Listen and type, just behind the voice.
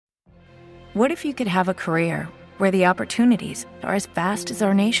What if you could have a career where the opportunities are as vast as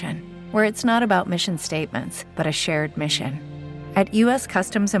our nation, where it's not about mission statements, but a shared mission? At U.S.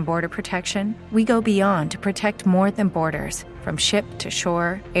 Customs and Border Protection, we go beyond to protect more than borders. From ship to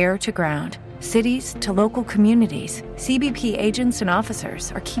shore, air to ground, cities to local communities, CBP agents and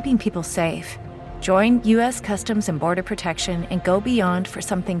officers are keeping people safe. Join U.S. Customs and Border Protection and go beyond for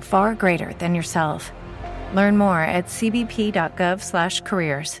something far greater than yourself. Learn more at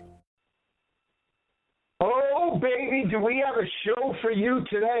cbp.gov/careers. Oh, baby, do we have a show for you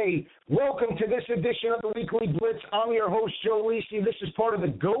today? Welcome to this edition of the Weekly Blitz. I'm your host, Joe Lisi. This is part of the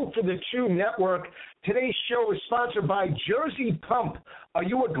Go for the Two network. Today's show is sponsored by Jersey Pump. Are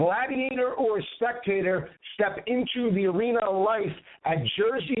you a gladiator or a spectator? Step into the arena of life at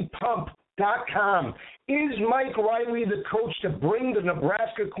jerseypump.com. Is Mike Riley the coach to bring the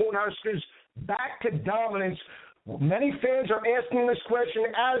Nebraska Cornhuskers back to dominance? Many fans are asking this question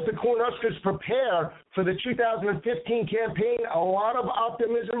as the Cornhuskers prepare for the 2015 campaign. A lot of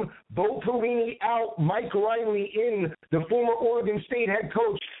optimism. Bo Pelini out, Mike Riley in, the former Oregon State head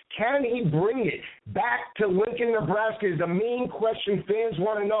coach. Can he bring it back to Lincoln, Nebraska is the main question fans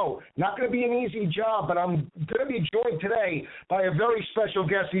want to know. Not going to be an easy job, but I'm going to be joined today by a very special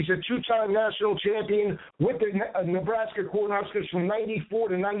guest. He's a two-time national champion with the Nebraska Cornhuskers from 94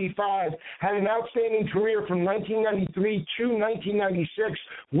 to 95, had an outstanding career from 1993 to 1996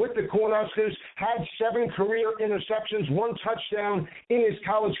 with the Cornhuskers, had 7 career interceptions, 1 touchdown in his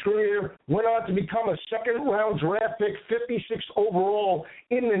college career, went on to become a second-round draft pick, 56th overall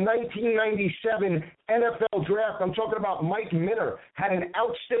in the 1997 NFL draft. I'm talking about Mike Minter. Had an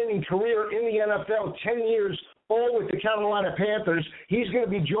outstanding career in the NFL, 10 years, all with the Carolina Panthers. He's going to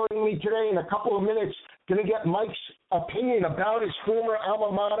be joining me today in a couple of minutes. Going to get Mike's opinion about his former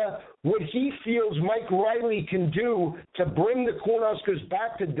alma mater, what he feels Mike Riley can do to bring the Cornhuskers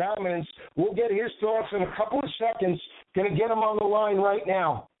back to dominance. We'll get his thoughts in a couple of seconds. Going to get him on the line right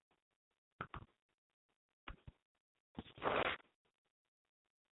now.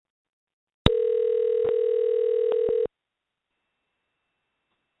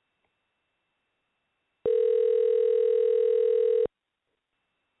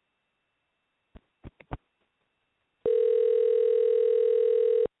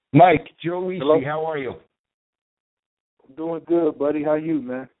 Mike, Joe Lisi, Hello? how are you? I'm doing good, buddy. How you,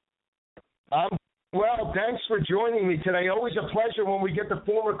 man? Well, thanks for joining me today. Always a pleasure when we get the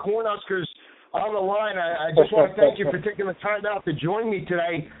former Cornhuskers on the line. I just want to thank you for taking the time out to join me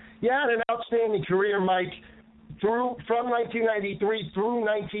today. You had an outstanding career, Mike, from 1993 through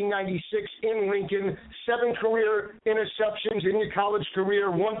 1996 in Lincoln. 7 career interceptions in your college career,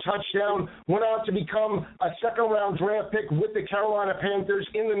 1 touchdown. Went on to become a second-round draft pick with the Carolina Panthers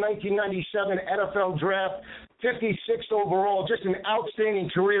in the 1997 NFL draft. 56th overall, just an outstanding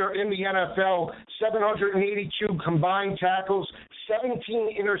career in the NFL, 782 combined tackles, 17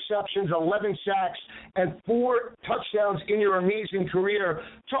 interceptions, 11 sacks, and 4 touchdowns in your amazing career.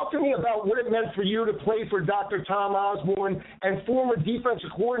 Talk to me about what it meant for you to play for Dr. Tom Osborne and former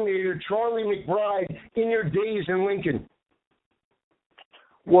defensive coordinator Charlie McBride in your days in Lincoln.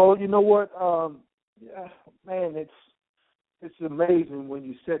 Well, you know what, man, it's amazing when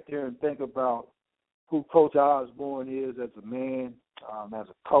you sit there and think about who Coach Osborne is as a man, as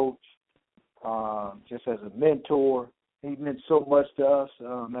a coach, just as a mentor. He meant so much to us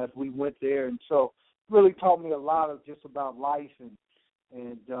as we went there, and so really taught me a lot of just about life and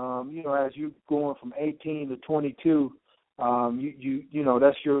you know, as you going from 18 to 22, you know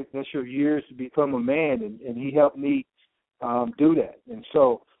that's your years to become a man, and he helped me do that. And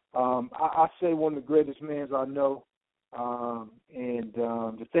so I say one of the greatest men I know.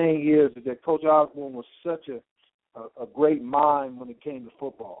 The thing is that Coach Osborne was such a great mind when it came to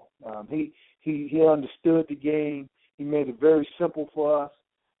football. He understood the game. He made it very simple for us,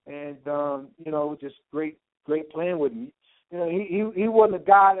 and you know, just great playing with me. You know, he wasn't a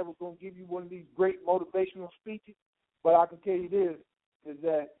guy that was going to give you one of these great motivational speeches, but I can tell you this, is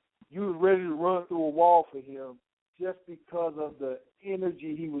that you were ready to run through a wall for him just because of the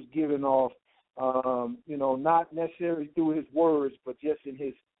energy he was giving off. You know, not necessarily through his words, but just in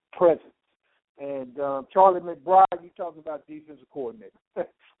his presence. And Charlie McBride, you're talking about defensive coordinator.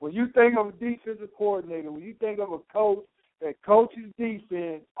 When you think of a defensive coordinator, when you think of a coach that coaches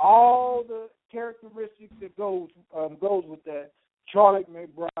defense, all the characteristics that goes with that, Charlie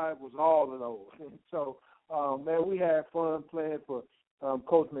McBride was all of those. And so, man, we had fun playing for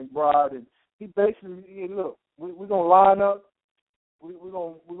Coach McBride, and he basically, look, we're gonna line up. We're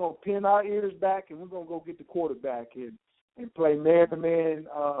gonna pin our ears back, and we're gonna go get the quarterback and play man-to-man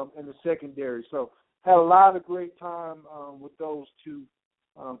in the secondary. So had a lot of great time with those two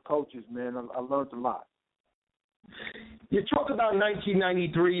coaches, man. I learned a lot. You talk about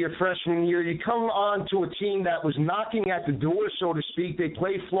 1993, your freshman year. You come on to a team that was knocking at the door, so to speak. They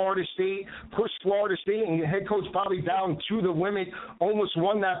played Florida State, pushed Florida State, and head coach Bobby Bowden to the limit, almost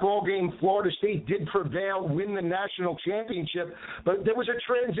won that ball game. Florida State did prevail, win the national championship. But there was a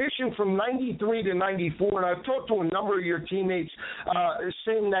transition from 93 to 94, and I've talked to a number of your teammates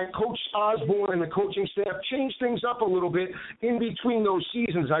saying that Coach Osborne and the coaching staff changed things up a little bit in between those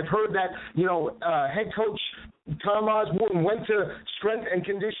seasons. I've heard that, head coach Tom Osborne went to strength and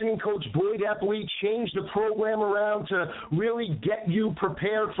conditioning coach Boyd Epley, changed the program around to really get you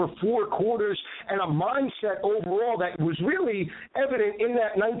prepared for 4 quarters, and a mindset overall that was really evident in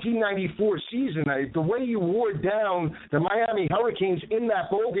that 1994 season. The way you wore down the Miami Hurricanes in that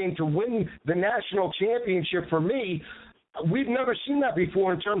bowl game to win the national championship, for me, we've never seen that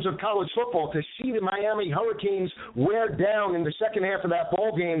before in terms of college football. To see the Miami Hurricanes wear down in the second half of that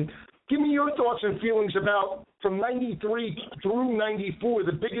ball game. Give me your thoughts and feelings about, from 93 through 94,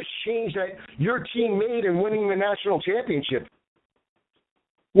 the biggest change that your team made in winning the national championship.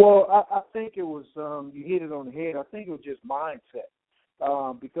 Well, I think it was, you hit it on the head, I think it was just mindset.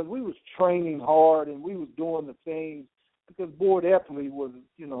 Because we was training hard and we was doing the things, because Boyd Epley was,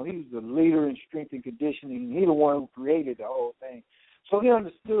 he was the leader in strength and conditioning, and he the one who created the whole thing. So he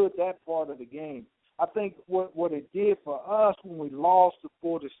understood that part of the game. I think what it did for us when we lost to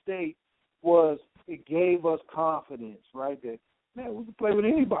Florida State was it gave us confidence, right, that, man, we can play with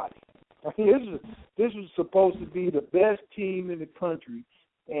anybody. I mean, this was supposed to be the best team in the country,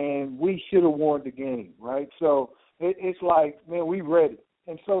 and we should have won the game, right? So it's like, man, we ready.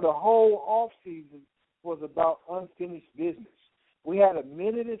 And so the whole offseason was about unfinished business. We had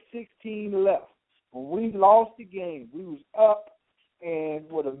 1:16 left. When we lost the game, we was up, and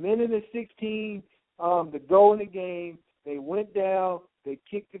with 1:16 to go in the game, they went down, they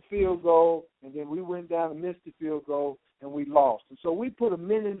kicked the field goal, and then we went down and missed the field goal, and we lost. And so we put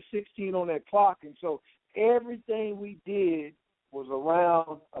 1:16 on that clock, and so everything we did was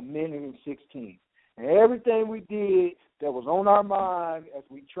around 1:16. And everything we did that was on our mind as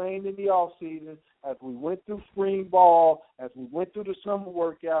we trained in the offseason, as we went through spring ball, as we went through the summer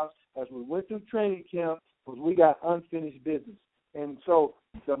workouts, as we went through training camp, was we got unfinished business. And so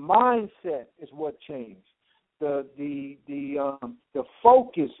the mindset is what changed. The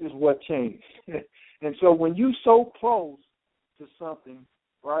focus is what changed. And so when you so close to something,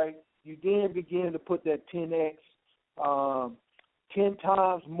 right, you then begin to put that 10x, 10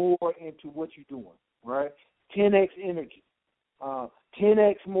 times more into what you're doing, right? 10x energy,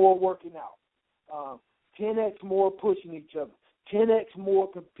 10x more working out, 10x more pushing each other, 10x more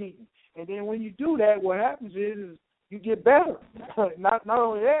competing. And then when you do that, what happens is you get better. Not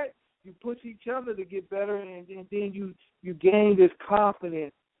only that, you push each other to get better, and then you gain this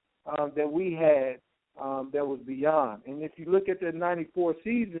confidence that we had that was beyond. And if you look at the 94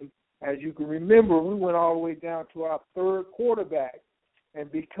 season, as you can remember, we went all the way down to our 3rd quarterback.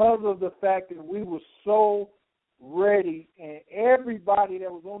 And because of the fact that we were so ready and everybody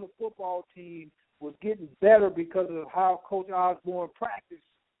that was on the football team was getting better because of how Coach Osborne practiced,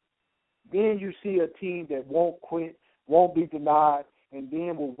 then you see a team that won't quit, won't be denied, and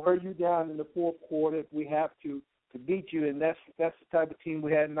then will wear you down in the 4th quarter if we have to beat you. And that's the type of team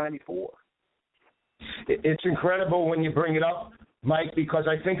we had in 94. It's incredible when you bring it up, Mike, because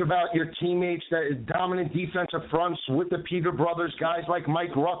I think about your teammates, that dominant defensive fronts with the Peter brothers, guys like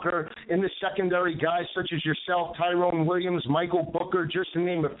Mike Rucker, in the secondary, guys such as yourself, Tyrone Williams, Michael Booker, just to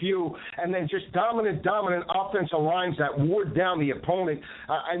name a few, and then just dominant offensive lines that wore down the opponent.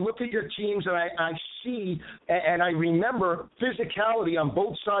 I look at your teams and I see and I remember physicality on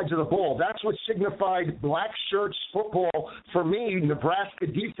both sides of the ball. That's what signified black shirts football for me. Nebraska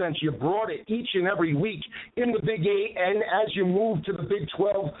defense, you brought it each and every week in the Big 8, and as you move to the Big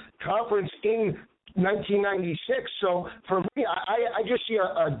 12 conference in 1996. So for me, I just see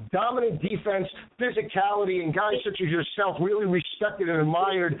a dominant defense, physicality, and guys such as yourself really respected and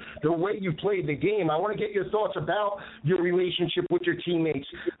admired the way you played the game. I want to get your thoughts about your relationship with your teammates.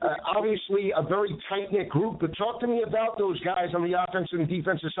 Obviously, a very tight-knit group, but talk to me about those guys on the offensive and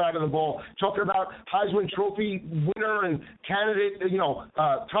defensive side of the ball. Talking about Heisman Trophy winner and candidate,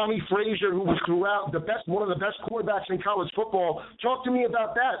 Tommy Frazier, who was throughout one of the best quarterbacks in college football. Talk to me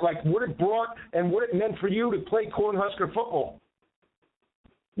about that, like what it brought and what it meant for you to play Cornhusker football.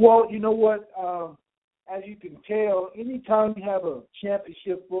 Well, you know what? As you can tell, anytime you have a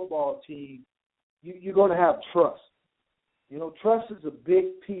championship football team, you're going to have trust. Trust is a big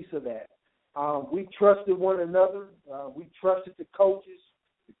piece of that. We trusted one another. We trusted the coaches.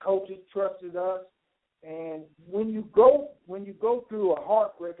 The coaches trusted us. And when you go through a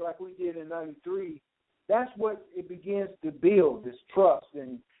heartbreak like we did in '93, that's what it begins to build, this trust,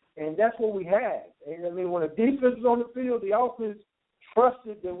 and that's what we had. And I mean, when the defense was on the field, the offense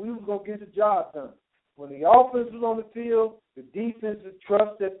trusted that we were going to get the job done. When the offense was on the field, the defense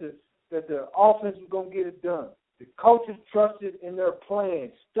trusted that the offense was going to get it done. The coaches trusted in their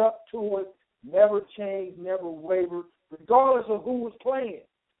plan, stuck to it, never changed, never wavered, regardless of who was playing.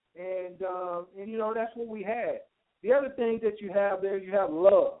 And you know, that's what we had. The other thing that you have there, you have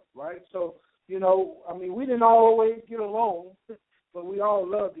love, right? So, you know, I mean, we didn't always get along, but we all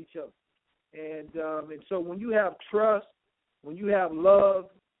loved each other. And so when you have trust, when you have love,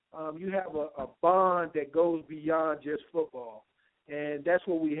 you have a bond that goes beyond just football. And that's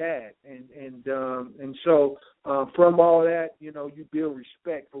what we had. And so from all that, you know, you build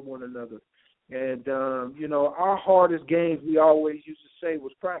respect for one another. And, you know, our hardest games, we always used to say,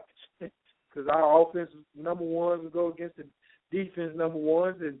 was practice. Because our offense, number one, would go against the defense, number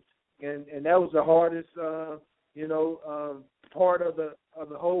ones. And that was the hardest, part of the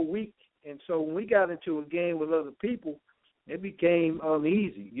whole week. And so when we got into a game with other people, it became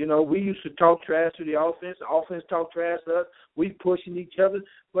uneasy. You know, we used to talk trash to the offense talked trash to us. We pushing each other.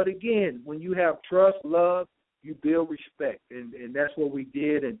 But, again, when you have trust, love, you build respect. And that's what we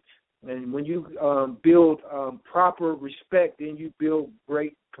did. And when you build proper respect, then you build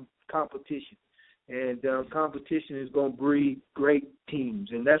great competition. And competition is going to breed great teams.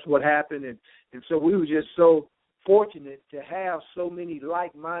 And that's what happened. And so we were just so fortunate to have so many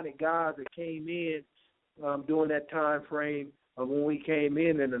like-minded guys that came in during that time frame of when we came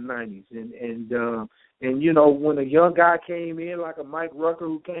in the 90s. And you know, when a young guy came in, like a Mike Rucker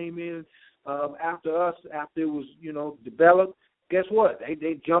who came in after us, after it was, you know, developed, guess what?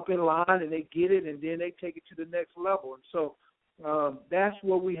 They jump in line and they get it, and then they take it to the next level. And so that's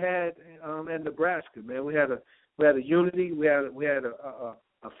what we had in Nebraska, man. We had a unity. We had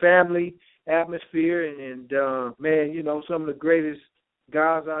a family atmosphere, and man, you know, some of the greatest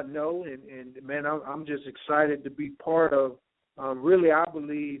guys I know, and man, I'm just excited to be part of. Really, I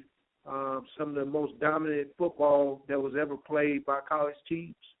believe some of the most dominant football that was ever played by college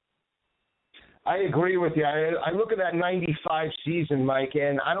teams. I agree with you. I look at that 95 season, Mike,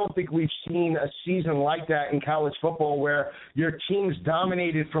 and I don't think we've seen a season like that in college football where your teams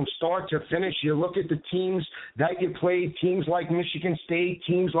dominated from start to finish. You look at the teams that you played, teams like Michigan State,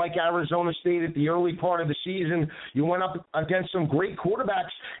 teams like Arizona State at the early part of the season. You went up against some great quarterbacks,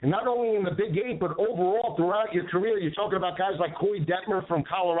 and not only in the Big Eight, but overall throughout your career. You're talking about guys like Corey Detmer from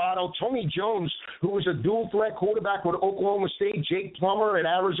Colorado, Tony Jones, who was a dual-threat quarterback with Oklahoma State, Jake Plummer at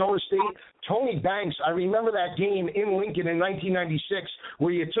Arizona State, Tony Banks. I remember that game in Lincoln in 1996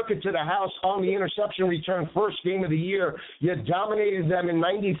 where you took it to the house on the interception return, first game of the year. You dominated them in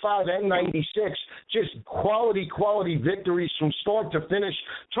 95 and 96. Just quality victories from start to finish.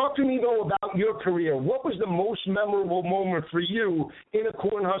 Talk to me, though, about your career. What was the most memorable moment for you in a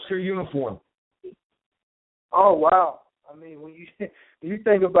Cornhusker uniform? Oh, wow. I mean, when you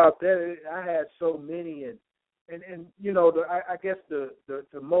think about that, I had so many, and you know, I guess the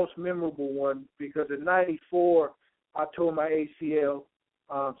most memorable one, because in '94 I tore my ACL,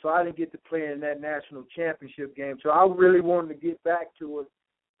 so I didn't get to play in that national championship game. So I really wanted to get back to it,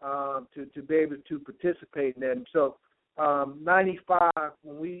 to be able to participate in that. And so '95,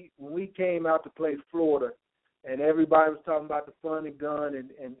 when we came out to play Florida, and everybody was talking about the fun and gun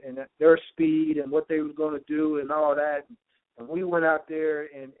and their speed and what they were going to do and all that, and we went out there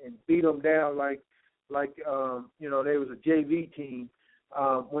and beat them down like you know, they was a JV team.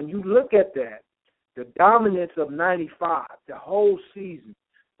 When you look at that, the dominance of '95, the whole season,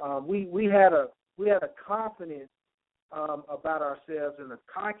 we had a confidence about ourselves and a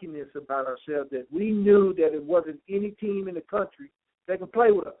cockiness about ourselves that we knew that it wasn't any team in the country that could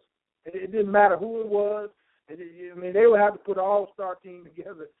play with us. It didn't matter who it was. I mean, they would have to put an all-star team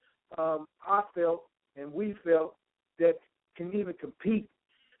together. I felt and we felt that can even compete.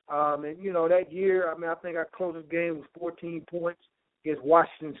 And, you know, that year, I mean, I think our closest game was 14 points against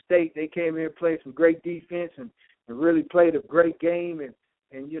Washington State. They came in and played some great defense and really played a great game.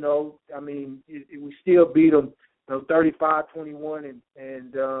 And you know, I mean, we still beat them, you know, 35-21.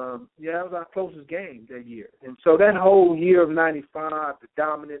 And yeah, that was our closest game that year. And so that whole year of '95, the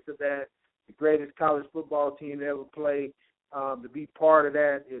dominance of that, the greatest college football team that ever played, to be part of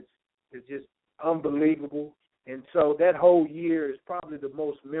that is just unbelievable. And so that whole year is probably the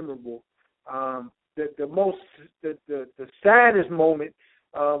most memorable. The saddest moment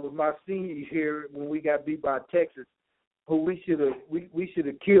was my senior year when we got beat by Texas, who we should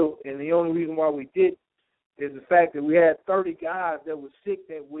have killed. And the only reason why we did is the fact that we had 30 guys that were sick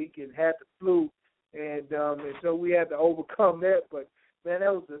that week and had the flu, and so we had to overcome that. But man,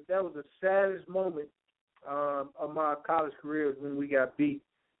 that was the saddest moment of my college career when we got beat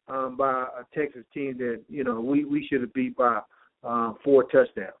by a Texas team that we should have beat by 4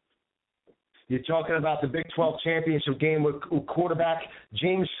 touchdowns. You're talking about the Big 12 championship game with quarterback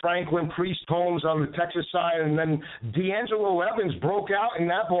James Franklin, Priest Holmes on the Texas side, and then D'Angelo Evans broke out in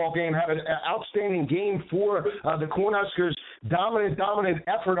that ball game, had an outstanding game for the Cornhuskers. Dominant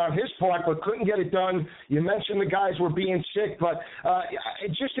effort on his part, but couldn't get it done. You mentioned the guys were being sick, but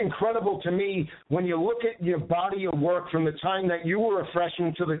it's just incredible to me when you look at your body of work from the time that you were a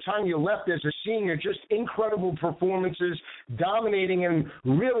freshman to the time you left as a senior, just incredible performances, dominating, and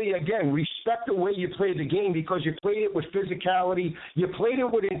really, again, respect the way you played the game because you played it with physicality, you played it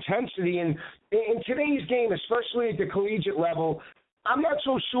with intensity, and in today's game, especially at the collegiate level, I'm not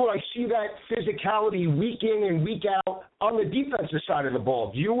so sure I see that physicality week in and week out on the defensive side of the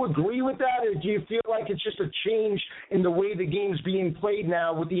ball. Do you agree with that, or do you feel like it's just a change in the way the game's being played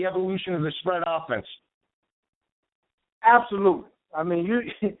now with the evolution of the spread offense? Absolutely. I mean,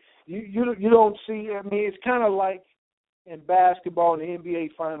 you don't see. I mean, it's kind of like in basketball in the NBA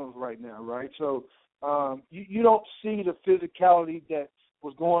Finals right now, right? So you don't see the physicality that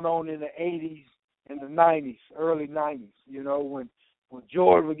was going on in the 80s and the 90s, early 90s, when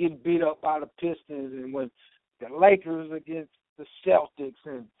Jordan was getting beat up by the Pistons and when the Lakers against the Celtics.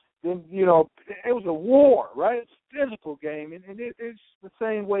 And then, it was a war, right? It's a physical game, and it's the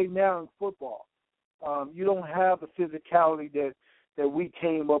same way now in football. You don't have the physicality that we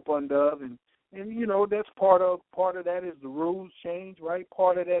came up under, and that's part of that is the rules change, right?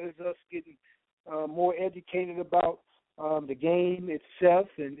 Part of that is us getting more educated about the game itself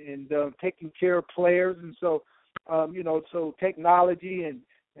and taking care of players, and so so technology and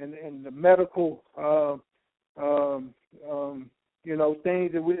the medical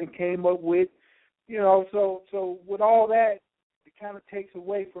things that we came up with, so with all that, it kind of takes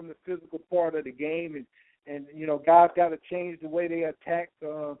away from the physical part of the game, and guys got to change the way they attack.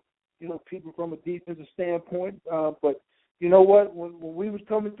 People from a defensive standpoint. But you know what? When we was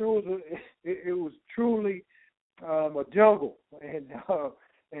coming through, it was truly a jungle,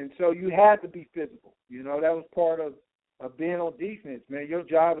 and so you had to be physical. That was part of being on defense, man. Your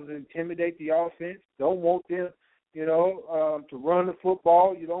job is to intimidate the offense. Don't want them, to run the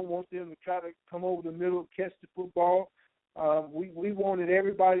football. You don't want them to try to come over the middle and catch the football. We wanted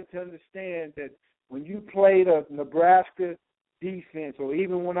everybody to understand that when you played a Nebraska defense, or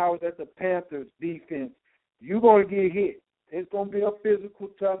even when I was at the Panthers defense, you're going to get hit. It's going to be a physical,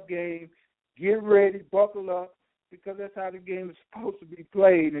 tough game. Get ready, buckle up, because that's how the game is supposed to be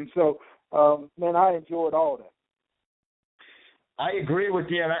played. And so, man, I enjoyed all that. I agree with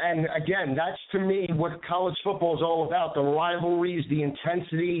you, and again, that's to me what college football is all about, the rivalries, the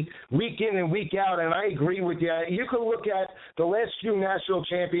intensity, week in and week out, and I agree with you. You can look at the last few national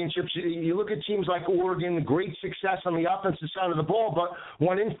championships, you look at teams like Oregon, great success on the offensive side of the ball, but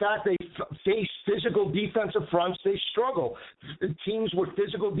when in fact they face physical defensive fronts, they struggle. Teams with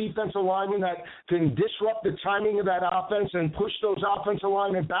physical defensive linemen that can disrupt the timing of that offense and push those offensive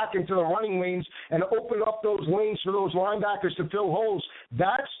linemen back into the running lanes and open up those lanes for those linebackers to fill holes.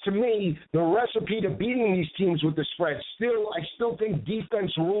 That's, to me, the recipe to beating these teams with the spread. I still think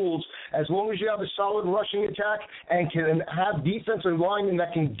defense rules as long as you have a solid rushing attack and can have defensive linemen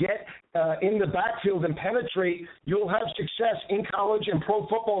that can get in the backfield and penetrate, you'll have success in college and pro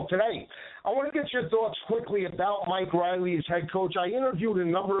football today. I want to get your thoughts quickly about Mike Riley as head coach. I interviewed a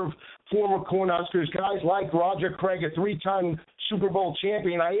number of former Cornhuskers, guys like Roger Craig, a 3-time Super Bowl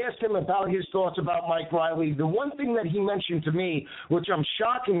champion. I asked him about his thoughts about Mike Riley. The one thing that he mentioned to me, which I'm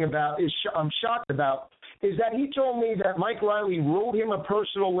shocked about, is that he told me that Mike Riley wrote him a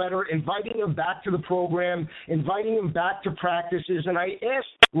personal letter inviting him back to the program, inviting him back to practices. And I asked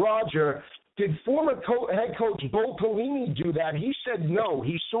Roger, did former head coach Bo Pelini do that? He said no.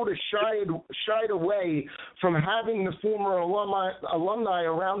 He sort of shied away from having the former alumni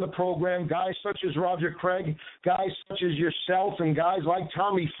around the program, guys such as Roger Craig, guys such as yourself, and guys like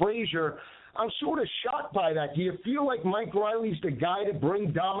Tommy Frazier. I'm sort of shocked by that. Do you feel like Mike Riley's the guy to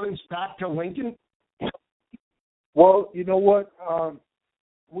bring dominance back to Lincoln? Well, you know what?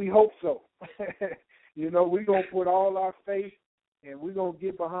 We hope so. We're going to put all our faith and we're going to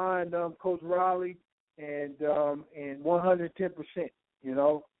get behind Coach Riley and 110%,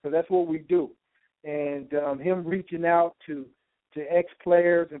 because that's what we do. And him reaching out to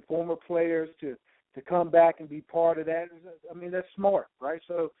ex-players and former players to come back and be part of that, that's smart, right?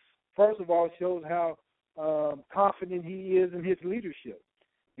 So, first of all, it shows how confident he is in his leadership.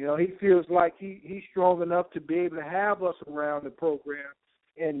 He feels like he's strong enough to be able to have us around the program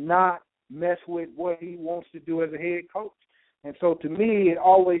and not, mess with what he wants to do as a head coach. And so to me, it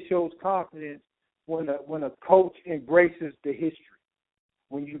always shows confidence when a coach embraces the history.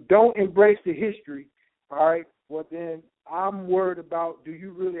 When you don't embrace the history, all right, well then I'm worried about, do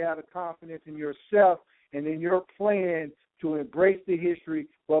you really have the confidence in yourself and in your plan to embrace the history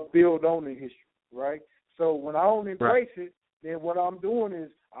but build on the history, right? So when I don't embrace it, then what I'm doing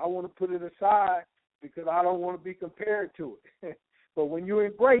is I want to put it aside because I don't want to be compared to it. But when you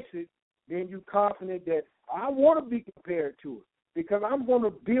embrace it, then you're confident that I want to be compared to it because I'm going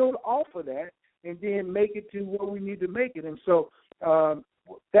to build off of that and then make it to where we need to make it. And so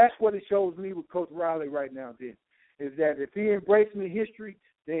that's what it shows me with Coach Riley right now then, is that if he embraces the history,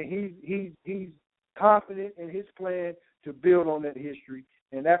 then he's confident in his plan to build on that history.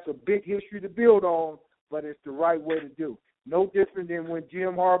 And that's a big history to build on, but it's the right way to do. No different than when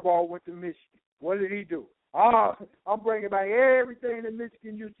Jim Harbaugh went to Michigan. What did he do? I'm bringing back everything that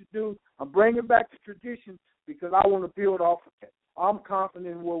Michigan used to do. I'm bringing back the tradition because I want to build off of that. I'm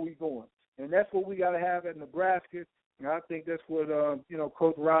confident in where we're going. And that's what we got to have at Nebraska. And I think that's what,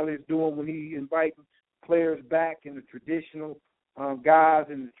 Coach Riley is doing when he invites players back in the traditional guys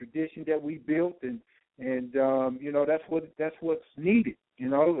and the tradition that we built. And that's what's needed.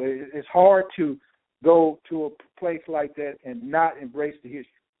 It's hard to go to a place like that and not embrace the history.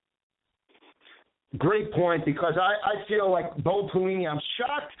 Great point, because I feel like Bo Pelini, I'm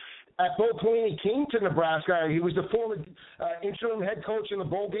shocked at Bo Pelini came to Nebraska. He was the former interim head coach in the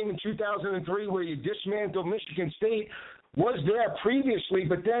bowl game in 2003 where you dismantled Michigan State, was there previously,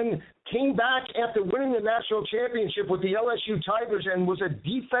 but then came back after winning the national championship with the LSU Tigers and was a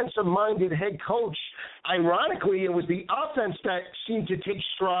defensive-minded head coach. Ironically, it was the offense that seemed to take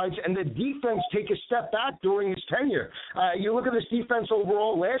strides and the defense take a step back during his tenure. You look at this defense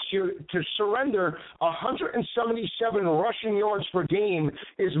overall last year, to surrender 177 rushing yards per game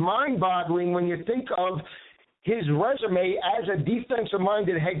is mind-boggling when you think of his resume as a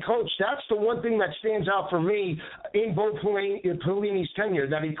defensive-minded head coach. That's the one thing that stands out for me in Bo Pelini's tenure,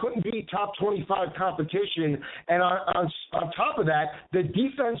 that he couldn't beat top 25 competition. And on top of that, the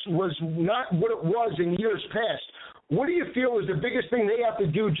defense was not what it was in years past. What do you feel is the biggest thing they have to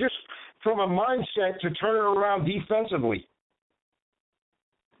do just from a mindset to turn it around defensively?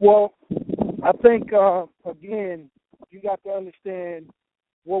 Well, I think, again, you got to understand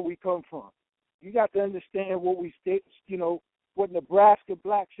where we come from. You got to understand what what Nebraska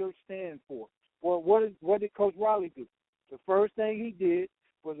Black Shirt stands for. Well, what did Coach Riley do? The first thing he did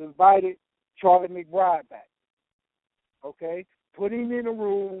was invited Charlie McBride back. Okay? Put him in a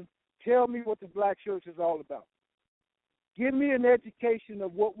room. Tell me what the Black Shirts is all about. Give me an education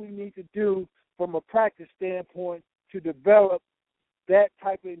of what we need to do from a practice standpoint to develop that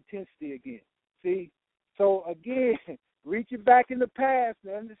type of intensity again. See? So, again, reaching back in the past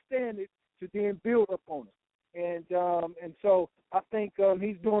to understand it, to then build up on it. And so I think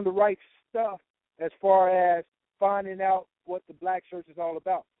he's doing the right stuff as far as finding out what the Black Shirts is all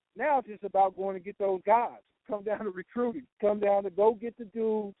about. Now it's just about going to get those guys. Come down to recruiting. Come down to go get the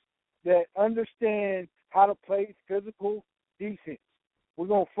dudes that understand how to play physical defense. We're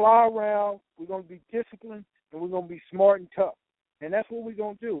going to fly around. We're going to be disciplined, and we're going to be smart and tough. And that's what we're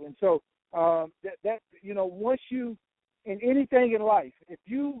going to do. And so once you, in anything in life, if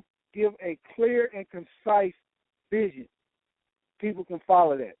you give a clear and concise vision, people can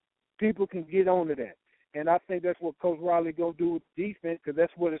follow that. People can get onto that. And I think that's what Coach Riley going to do with defense, because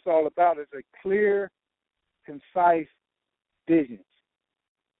that's what it's all about, is a clear, concise vision.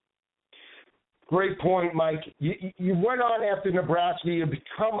 Great point, Mike. You went on after Nebraska. You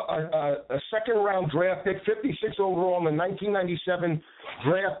become a second-round draft pick, 56 overall in the 1997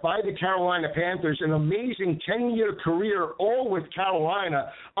 draft by the Carolina Panthers. An amazing 10-year career, all with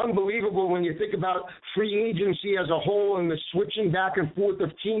Carolina. Unbelievable when you think about free agency as a whole and the switching back and forth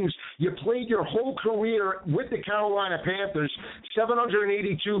of teams. You played your whole career with the Carolina Panthers,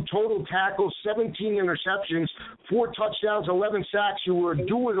 782 total tackles, 17 interceptions, 4 touchdowns, 11 sacks. You were a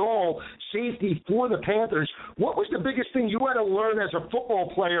do-it-all safety for the Panthers. What was the biggest thing you had to learn as a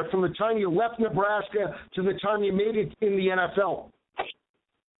football player from the time you left Nebraska to the time you made it in the NFL?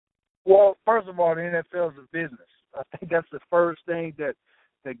 Well, first of all, the NFL is a business. I think that's the first thing that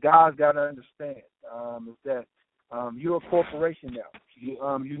guys got to understand, is that you're a corporation now.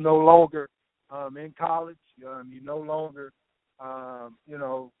 You're no longer in college. You're no longer,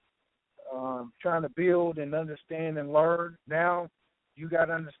 trying to build and understand and learn. Now you got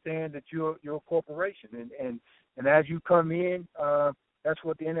to understand that you're a corporation, and as you come in, that's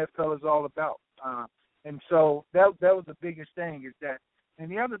what the NFL is all about. And so that was the biggest thing, is that. And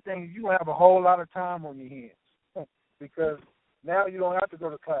the other thing is you have a whole lot of time on your hands because now you don't have to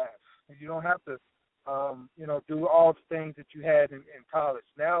go to class. You don't have to, do all the things that you had in college.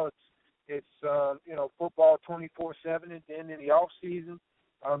 Now it's football 24/7, and then in the off season,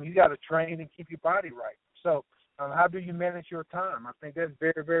 you got to train and keep your body right. So, how do you manage your time? I think that's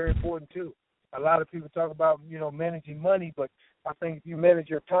very, very important too. A lot of people talk about managing money, but I think if you manage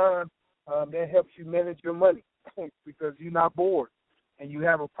your time, that helps you manage your money because you're not bored and you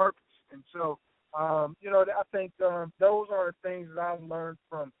have a purpose. And so, I think those are the things that I've learned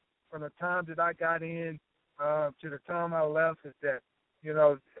from the time that I got in to the time I left is that,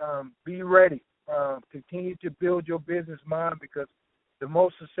 be ready. Continue to build your business mind because the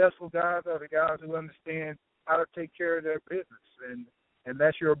most successful guys are the guys who understand how to take care of their business. And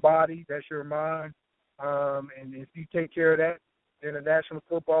that's your body, that's your mind. And if you take care of that, then the National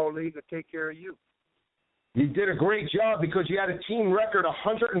Football League will take care of you. You did a great job because you had a team record,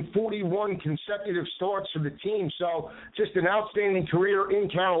 141 consecutive starts for the team. So just an outstanding career in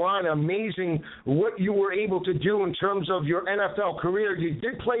Carolina. Amazing what you were able to do in terms of your NFL career. You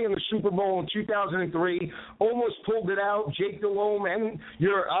did play in the Super Bowl in 2003, almost pulled it out. Jake Delhomme and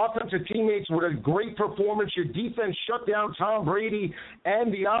your offensive teammates with a great performance. Your defense shut down Tom Brady and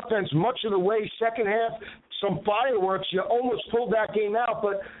the offense much of the way. Second half, some fireworks. You almost pulled that game out.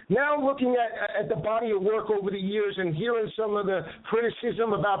 But now looking at the body of work over the years and hearing some of the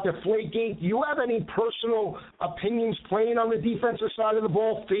criticism about Deflategate, do you have any personal opinions playing on the defensive side of the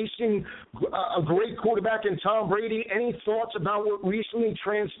ball, facing a great quarterback in Tom Brady? Any thoughts about what recently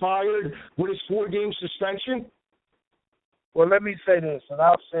transpired with his 4-game suspension? Well, let me say this, and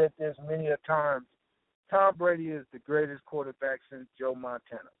I've said this many a time. Tom Brady is the greatest quarterback since Joe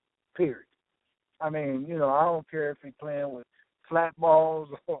Montana, period. I mean, I don't care if he's playing with flat balls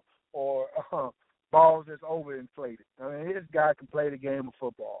or balls that's overinflated. I mean, this guy can play the game of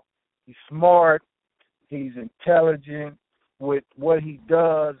football. He's smart. He's intelligent with what he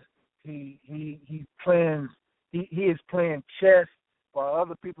does. He is playing chess while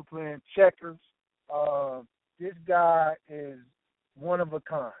other people playing checkers. This guy is one of a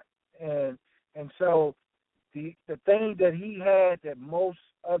kind, and so the thing that he had that most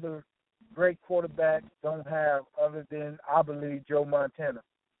other great quarterbacks don't have, other than, I believe, Joe Montana,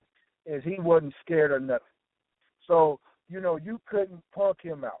 is he wasn't scared of nothing. So, you couldn't punk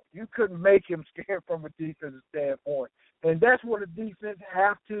him out. You couldn't make him scared from a defensive standpoint. And that's what a defense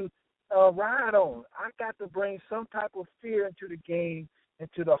have to ride on. I got to bring some type of fear into the game,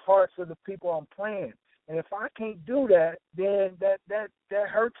 into the hearts of the people I'm playing. And if I can't do that, then that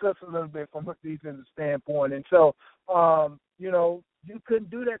hurts us a little bit from a defensive standpoint. And so, you couldn't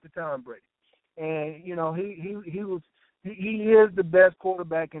do that to Tom Brady. And, he is the best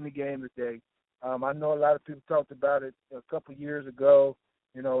quarterback in the game today. I know a lot of people talked about it a couple of years ago.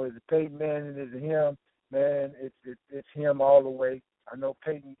 Is it Peyton Manning? Is it him? Man, it's him all the way. I know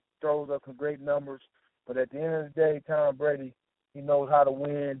Peyton throws up some great numbers, but at the end of the day, Tom Brady, he knows how to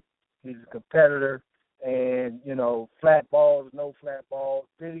win. He's a competitor. And, flat balls, no flat balls,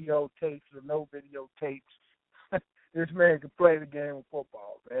 videotapes or no videotapes. This man can play the game of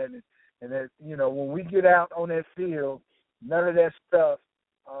football, man. And that, when we get out on that field, none of that stuff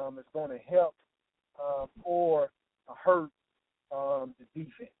is going to help or hurt the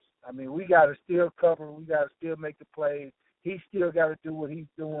defense. I mean, we got to still cover. We got to still make the plays. He still got to do what he's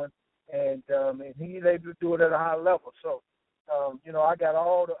doing, and he's able to do it at a high level. So, I got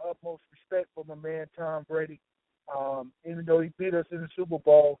all the utmost respect for my man Tom Brady. Even though he beat us in the Super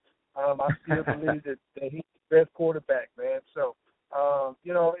Bowl, I still believe that he's the best quarterback, man. So, I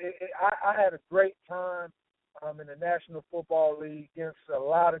had a great time in the National Football League against a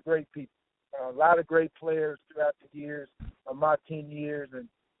lot of great people, a lot of great players throughout the years of my 10 years, and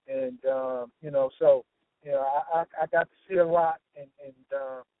I got to see a lot, and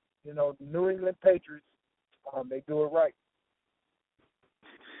the New England Patriots, they do it right.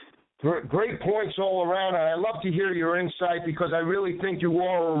 Great points all around, and I love to hear your insight because I really think you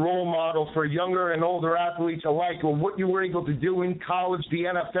are a role model for younger and older athletes alike. Well, what you were able to do in college, the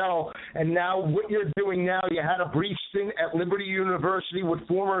NFL, and now what you're doing now. You had a brief stint at Liberty University with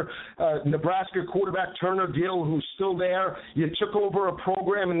former Nebraska quarterback Turner Gill, who's still there. You took over a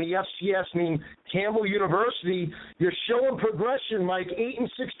program in the FCS named Campbell University. You're showing progression, Mike.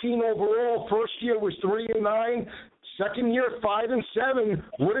 8-16 overall. First year was 3-9. Second year, 5-7.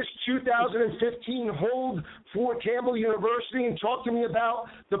 What does 2015 hold for Campbell University? And talk to me about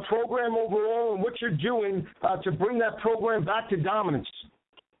the program overall and what you're doing to bring that program back to dominance.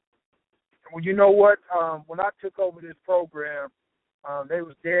 Well, you know what? When I took over this program, they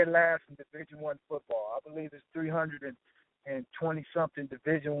was dead last in Division I football. I believe there's 320-something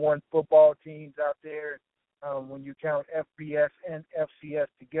Division I football teams out there when you count FBS and FCS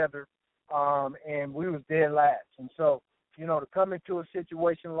together. and we was dead last. And so, to come into a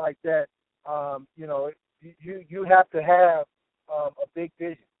situation like that, you have to have a big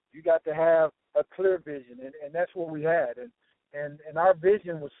vision. You got to have a clear vision, and that's what we had. And our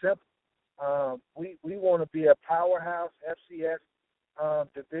vision was simple. We want to be a powerhouse FCS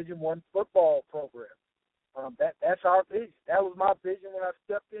Division I football program. That's our vision. That was my vision when I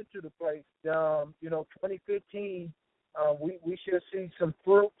stepped into the place. 2015, we should see some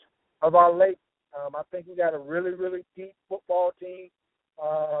fruit of our labor. I think we got a really, really deep football team,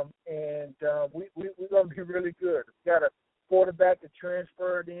 and we're going to be really good. We got a quarterback that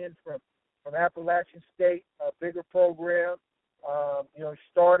transferred in from Appalachian State, a bigger program. He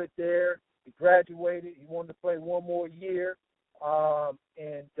started there. He graduated. He wanted to play one more year. I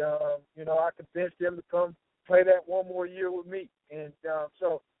convinced him to come play that one more year with me. And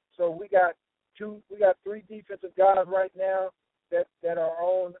so we got three defensive guys right now that are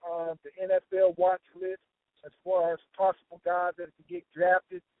on the NFL watch list as far as possible guys that can get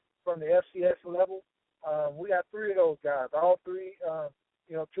drafted from the FCS level. We got three of those guys. All three,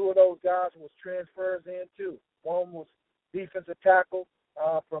 two of those guys was transfers in too. One was defensive tackle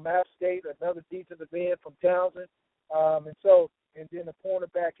from App State, another defensive end from Townsend. And then the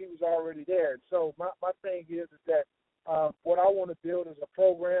cornerback, he was already there. And so my thing is that what I want to build is a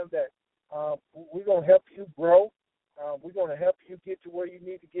program that we're going to help you grow. We're going to help you get to where you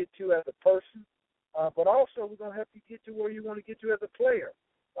need to get to as a person, but also we're going to help you get to where you want to get to as a player.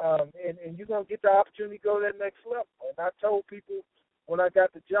 And you're going to get the opportunity to go to that next level. And I told people when I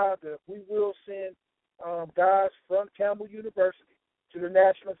got the job that we will send guys from Campbell University to the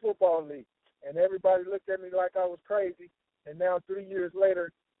National Football League. And everybody looked at me like I was crazy. And now 3 years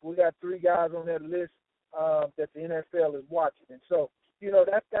later, we got three guys on that list that the NFL is watching. And so,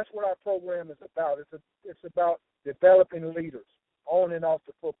 that's what our program is about. It's about developing leaders on and off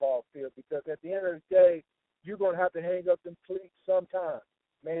the football field, because at the end of the day, you're going to have to hang up them cleats sometime.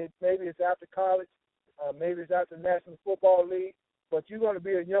 Maybe it's after college, maybe it's after the National Football League, but you're going to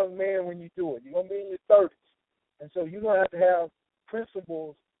be a young man when you do it. You're going to be in your 30s. And so you're going to have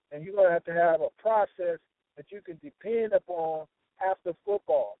principles, and you're going to have a process that you can depend upon after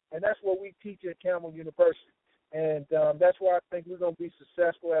football. And that's what we teach at Campbell University. And that's why I think we're going to be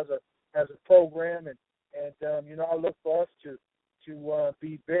successful as a program. And I look for us to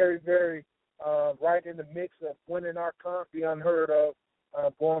be very, very right in the mix of winning our conference, be unheard of,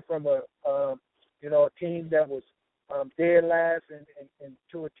 going from a team that was dead last and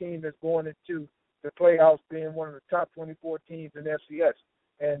to a team that's going into the playoffs, being one of the top 24 teams in FCS.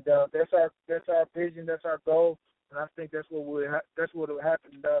 And that's our vision, that's our goal, and I think that's what will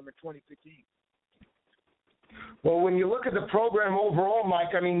happen in 2015. Well, when you look at the program overall,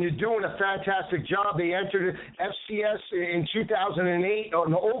 Mike, I mean, you're doing a fantastic job. They entered FCS in 2008 on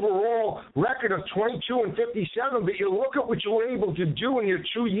an overall record of 22-57, but you look at what you were able to do in your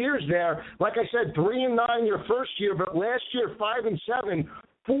 2 years there. Like I said, 3-9 your first year, but last year 5-7.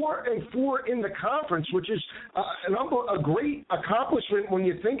 4-4 in the conference, which is a great accomplishment when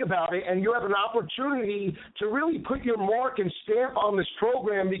you think about it, and you have an opportunity to really put your mark and stamp on this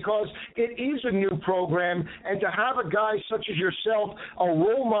program because it is a new program, and to have a guy such as yourself, a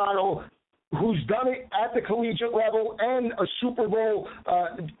role model who's done it at the collegiate level and a Super Bowl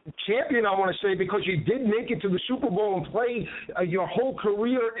champion, I want to say, because you did make it to the Super Bowl and play your whole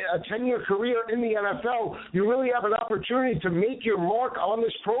career, a 10-year career in the NFL. You really have an opportunity to make your mark on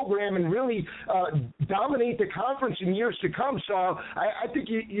this program and really dominate the conference in years to come. So I think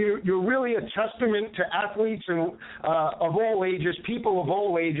you're really a testament to athletes and of all ages, people of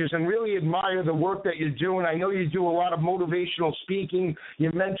all ages, and really admire the work that you're doing. I know you do a lot of motivational speaking.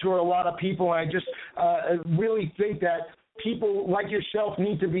 You mentor a lot of people. I just really think that people like yourself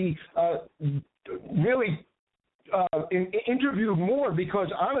need to be really interviewed more,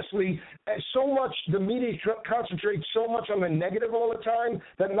 because honestly, so much the media concentrates so much on the negative all the time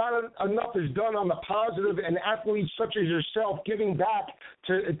that not enough is done on the positive, and athletes such as yourself giving back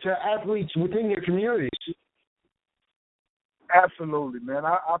to athletes within your communities. Absolutely, man.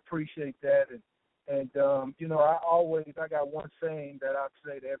 I appreciate that. And I got one saying that I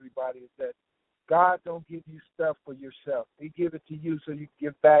say to everybody is that God don't give you stuff for yourself. He give it to you so you can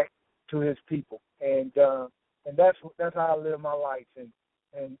give back to his people. And that's how I live my life.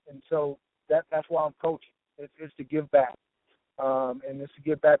 And so that's why I'm coaching. It's to give back. And it's to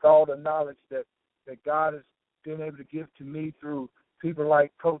give back all the knowledge that God has been able to give to me through people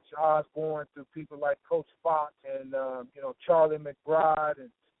like Coach Osborne, through people like Coach Fox and Charlie McBride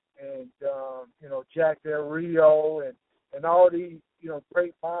and Jack Del Rio and all these,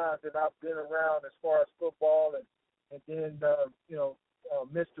 great minds that I've been around as far as football and then,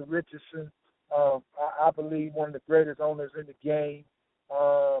 Mr. Richardson, I believe one of the greatest owners in the game.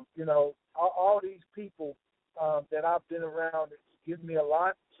 All these people that I've been around, it's given me a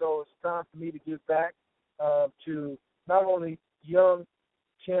lot. So it's time for me to give back to not only young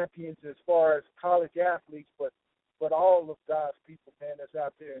champions as far as college athletes, but all of God's people, man, that's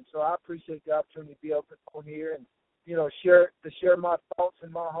out there. And so I appreciate the opportunity to be up on here and, share my thoughts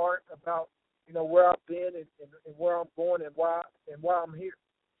and my heart about, where I've been and where I'm going and why I'm here.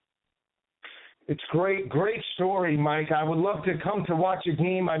 It's great story, Mike. I would love to come to watch a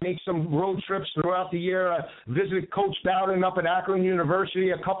game. I make some road trips throughout the year. I visit Coach Bowden up at Akron University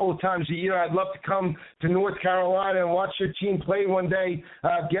a couple of times a year. I'd love to come to North Carolina and watch your team play one day,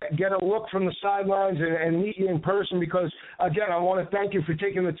 get a look from the sidelines and meet you in person because, again, I want to thank you for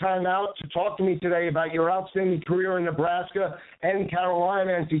taking the time out to talk to me today about your outstanding career in Nebraska and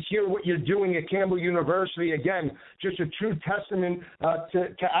Carolina and to hear what you're doing at Campbell University. Again, just a true testament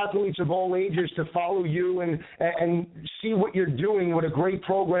to athletes of all ages to follow you and see what you're doing with a great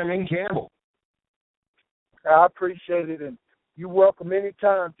program in Campbell. I appreciate it, and you're welcome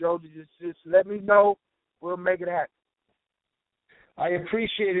anytime, Joe. Just let me know. We'll make it happen. I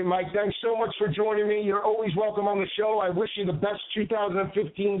appreciate it, Mike. Thanks so much for joining me. You're always welcome on the show. I wish you the best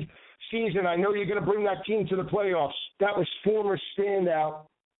 2015 season. I know you're going to bring that team to the playoffs. That was former standout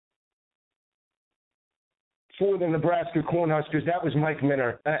for the Nebraska Cornhuskers. That was Mike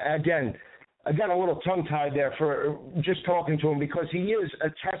Minner. Again, I got a little tongue-tied there for just talking to him because he is a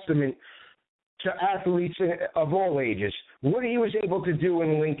testament to athletes of all ages. What he was able to do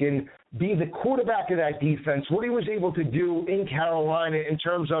in Lincoln, be the quarterback of that defense, what he was able to do in Carolina in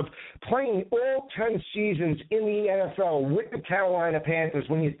terms of playing all 10 seasons in the NFL with the Carolina Panthers,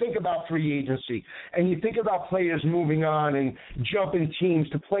 when you think about free agency and you think about players moving on and jumping teams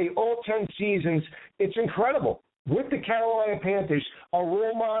to play all 10 seasons, it's incredible. With the Carolina Panthers, a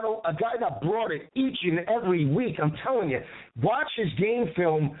role model, a guy that brought it each and every week. I'm telling you, watch his game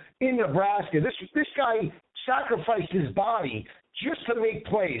film in Nebraska. This guy sacrificed his body just to make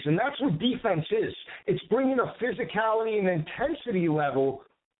plays, and that's what defense is. It's bringing a physicality and intensity level,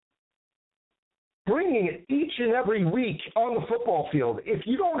 bringing it each and every week on the football field. If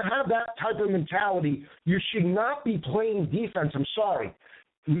you don't have that type of mentality, you should not be playing defense. I'm sorry.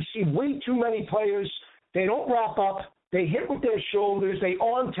 We see way too many players. They don't wrap up. They hit with their shoulders. They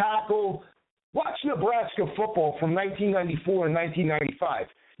arm tackle. Watch Nebraska football from 1994 and 1995.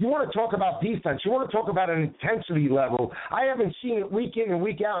 You want to talk about defense. You want to talk about an intensity level. I haven't seen it week in and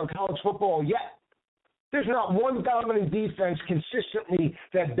week out in college football yet. There's not one dominant defense consistently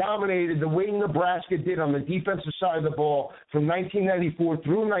that dominated the way Nebraska did on the defensive side of the ball from 1994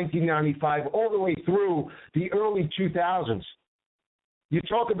 through 1995 all the way through the early 2000s. You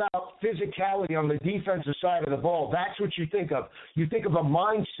talk about physicality on the defensive side of the ball. That's what you think of. You think of a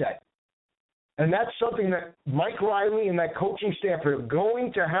mindset. And that's something that Mike Riley and that coaching staff are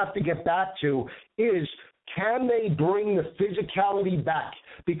going to have to get back to is, can they bring the physicality back?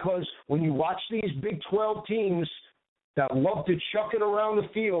 Because when you watch these Big 12 teams that love to chuck it around the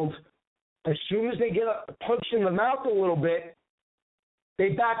field, as soon as they get a punch in the mouth a little bit, they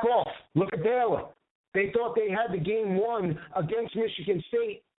back off. Look at Baylor. They thought they had the game won against Michigan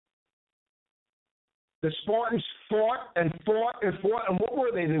State. The Spartans fought and fought and fought. And what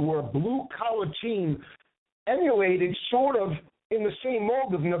were they? They were a blue-collar team emulated sort of in the same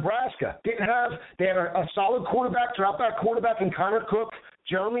mold of Nebraska. They had a solid quarterback, drop-back quarterback in Connor Cook,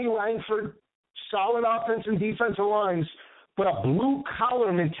 Jeremy Langford, solid offense and defensive lines, but a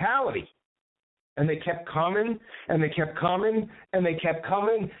blue-collar mentality. And they kept coming, and they kept coming, and they kept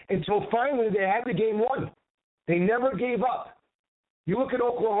coming until finally they had the game won. They never gave up. You look at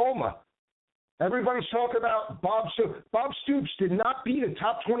Oklahoma. Everybody's talking about Bob Stoops. Bob Stoops did not beat a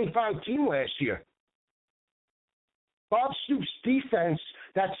top 25 team last year. Bob Stoops' defense,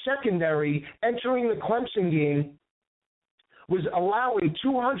 that secondary, entering the Clemson game, was allowing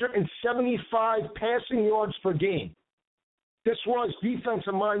 275 passing yards per game. This was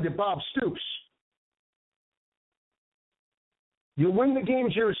defensive-minded Bob Stoops. You win the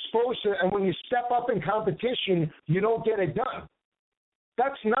games you're supposed to, and when you step up in competition, you don't get it done.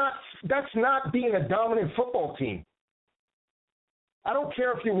 That's not being a dominant football team. I don't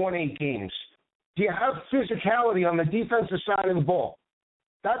care if you won 8 games. Do you have physicality on the defensive side of the ball?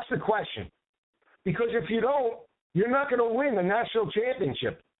 That's the question. Because if you don't, you're not going to win the national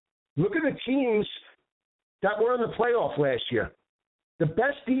championship. Look at the teams that were in the playoff last year. The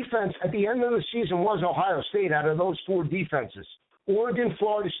best defense at the end of the season was Ohio State out of those 4 defenses. Oregon,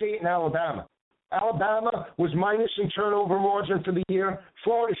 Florida State, and Alabama. Alabama was minus in turnover margin for the year.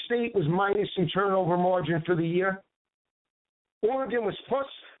 Florida State was minus in turnover margin for the year. Oregon was plus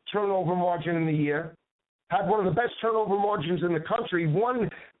turnover margin in the year, had one of the best turnover margins in the country, won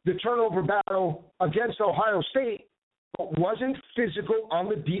the turnover battle against Ohio State, but wasn't physical on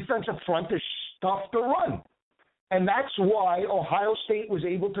the defensive front to stuff the run. And that's why Ohio State was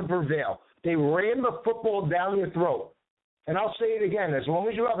able to prevail. They ran the football down your throat. And I'll say it again, as long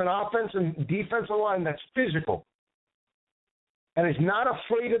as you have an offense and defensive line that's physical and is not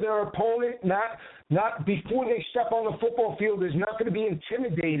afraid of their opponent, not before they step on the football field, is not going to be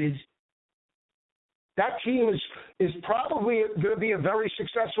intimidated, that team is probably going to be a very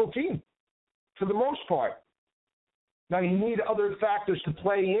successful team for the most part. Now, you need other factors to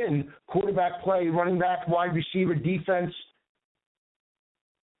play in: quarterback play, running back, wide receiver, defense,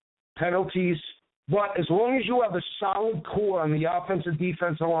 penalties. But as long as you have a solid core on the offensive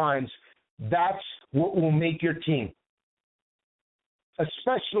defensive lines, that's what will make your team,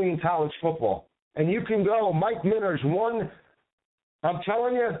 especially in college football. And you can go, Mike Minter's I'm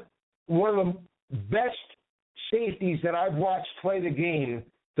telling you, one of the best safeties that I've watched play the game,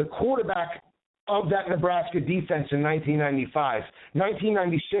 the quarterback of that Nebraska defense in 1995.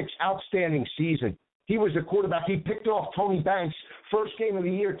 1996, outstanding season. He was the quarterback. He picked off Tony Banks, first game of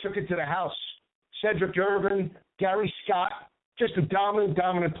the year, took it to the house. Cedric Irvin, Gary Scott, just a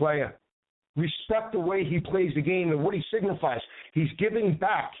dominant player. Respect the way he plays the game and what he signifies. He's giving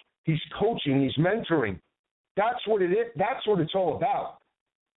back. He's coaching. He's mentoring. That's what it is. That's what it's all about.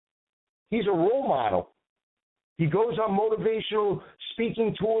 He's a role model. He goes on motivational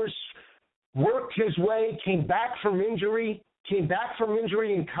speaking tours, worked his way, came back from injury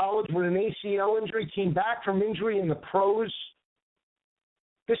in college with an ACL injury, came back from injury in the pros.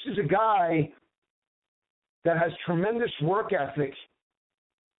 This is a guy that has tremendous work ethic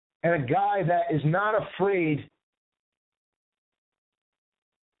and a guy that is not afraid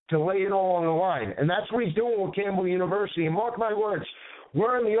to lay it all on the line. And that's what he's doing with Campbell University. And mark my words,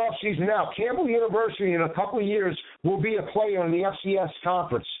 we're in the offseason now. Campbell University in a couple of years will be a player in the FCS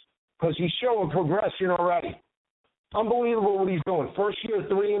conference because he's showing progression already. Unbelievable what he's doing. First year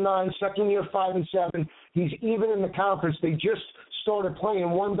 3-9, second year 5-7. He's even in the conference. They just started playing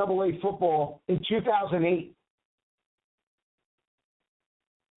 1AA football in 2008.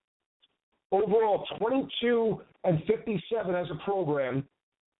 Overall, 22-57 as a program.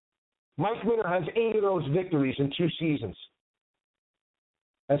 Mike Minter has 8 of those victories in 2 seasons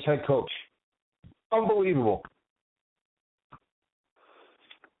as head coach. Unbelievable.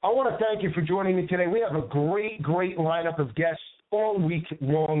 I want to thank you for joining me today. We have a great lineup of guests all week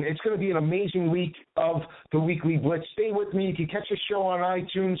long. It's going to be an amazing week of the Weekly Blitz. Stay with me. You can catch the show on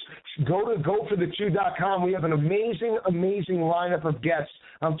iTunes. Go to goforthe2.com. We have an amazing lineup of guests.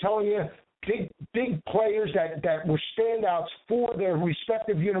 I'm telling you, big players that were standouts for their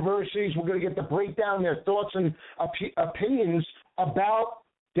respective universities. We're going to get to break down their thoughts and opinions about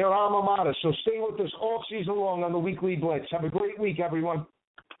their alma mater. So stay with us all season long on the Weekly Blitz. Have a great week, everyone.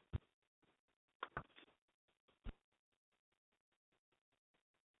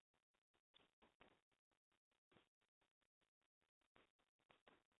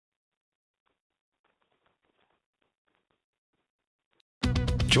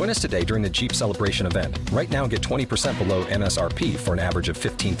 Join us today during the Jeep Celebration event. Right now, get 20% below MSRP for an average of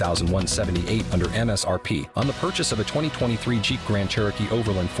 $15,178 under MSRP on the purchase of a 2023 Jeep Grand Cherokee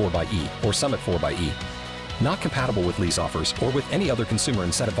Overland 4xE or Summit 4xE. Not compatible with lease offers or with any other consumer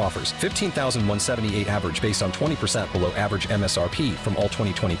incentive offers. $15,178 average based on 20% below average MSRP from all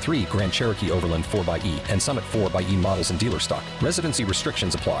 2023 Grand Cherokee Overland 4xE and Summit 4xE models in dealer stock. Residency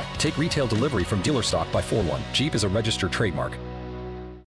restrictions apply. Take retail delivery from dealer stock by 4/1. Jeep is a registered trademark.